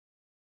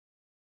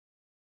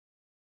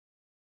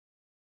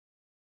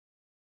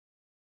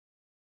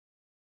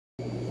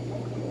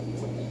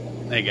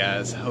Hey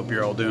guys, hope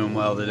you're all doing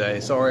well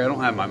today. Sorry I don't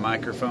have my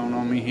microphone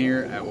on me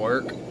here at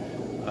work.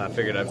 I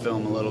figured I'd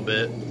film a little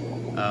bit.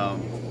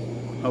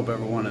 Hope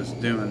everyone is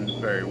doing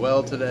very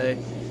well today,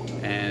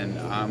 and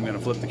I'm going to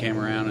flip the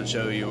camera around and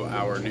show you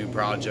our new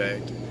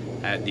project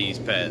at D's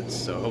Pets.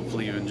 So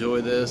hopefully you enjoy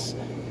this,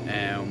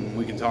 and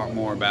we can talk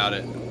more about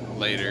it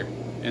later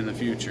in the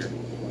future.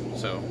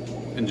 So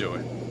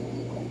enjoy.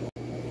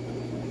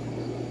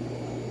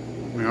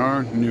 We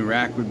are new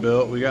rack we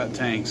built. We got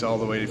tanks all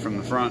the way from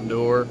the front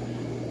door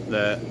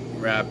that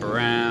wrap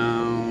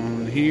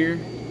around here.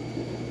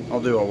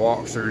 I'll do a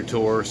walkthrough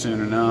tour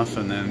soon enough,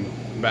 and then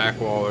back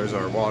wall is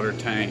our water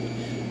tank,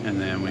 and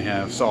then we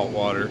have salt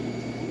water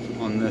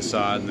on this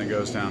side, and it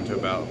goes down to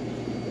about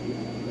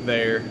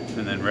there,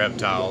 and then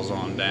reptiles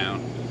on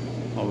down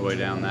all the way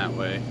down that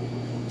way.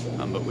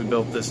 But we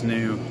built this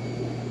new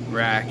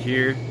rack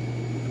here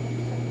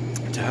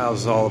to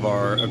house all of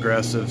our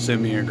aggressive,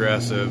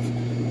 semi-aggressive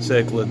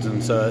cichlids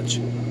and such,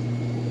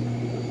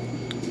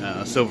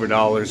 silver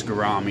dollars,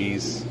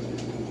 gouramis,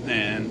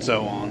 and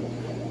so on.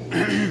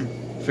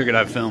 Figured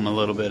I'd film a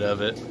little bit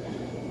of it.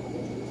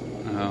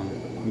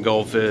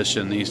 Goldfish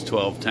in these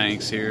 12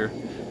 tanks here.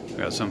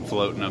 Got some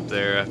floating up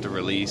there after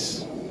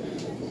release.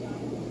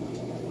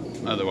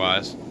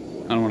 Otherwise,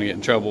 I don't want to get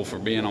in trouble for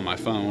being on my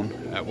phone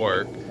at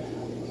work.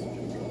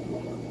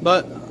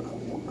 But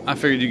I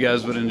figured you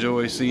guys would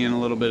enjoy seeing a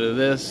little bit of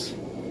this.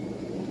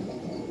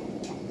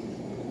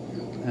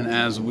 And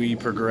as we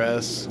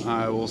progress,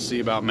 I will see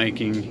about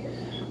making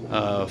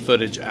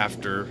footage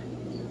after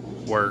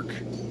work.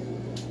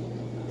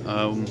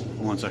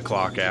 Once I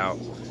clock out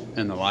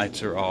and the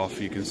lights are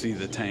off, you can see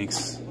the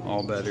tanks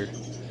all better.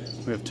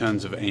 We have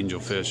tons of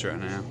angelfish right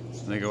now.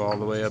 They go all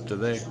the way up to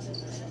there.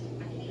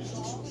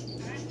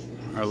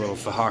 Our little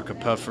Fahaka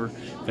puffer.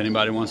 If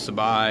anybody wants to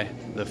buy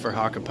the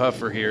Fahaka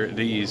puffer here at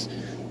D's,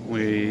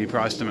 we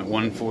priced them at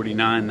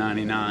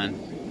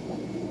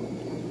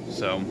 $149.99.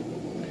 So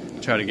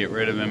try to get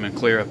rid of him and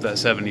clear up that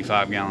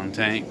 75-gallon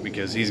tank,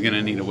 because he's going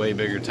to need a way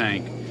bigger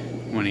tank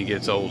when he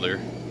gets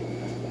older.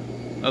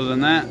 Other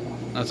than that,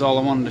 that's all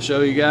I wanted to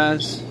show you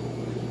guys.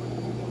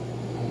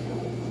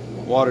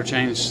 Water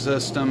change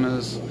system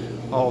is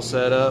all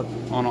set up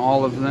on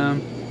all of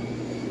them.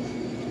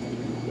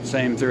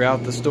 Same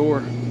throughout the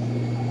store.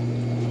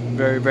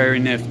 Very, very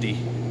nifty.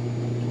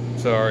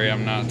 Sorry,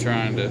 I'm not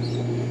trying to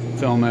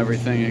film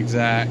everything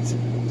exact.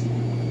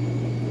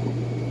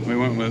 We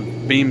went with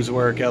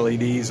Beamswork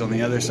LEDs on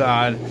the other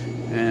side,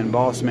 and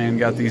Boss Man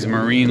got these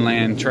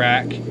Marineland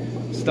track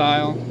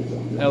style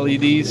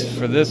LEDs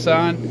for this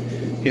side.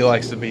 He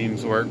likes the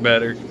Beamswork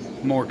better.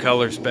 More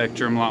color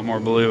spectrum, a lot more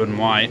blue and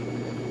white.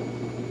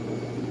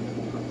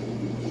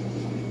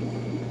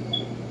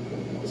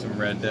 Some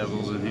red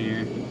devils in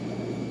here.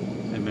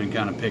 They've been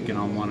kind of picking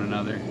on one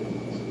another.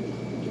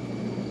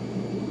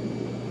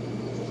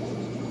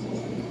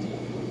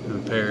 And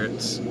the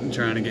parrots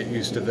trying to get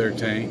used to their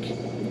tank.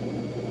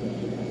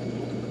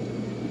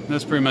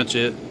 That's pretty much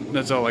it.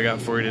 That's all I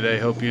got for you today.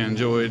 Hope you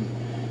enjoyed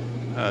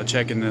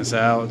checking this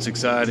out. It's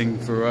exciting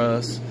for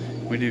us.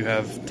 We do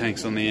have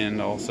tanks on the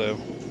end also.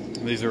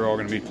 These are all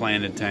going to be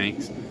planted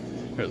tanks,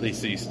 or at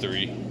least these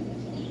three.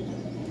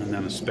 And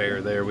then a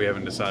spare there. We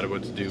haven't decided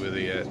what to do with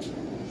it yet.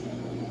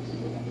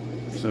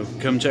 So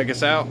come check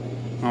us out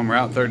on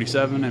Route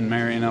 37 in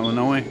Marion,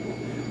 Illinois.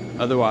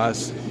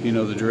 Otherwise, you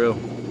know the drill.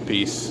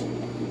 Peace.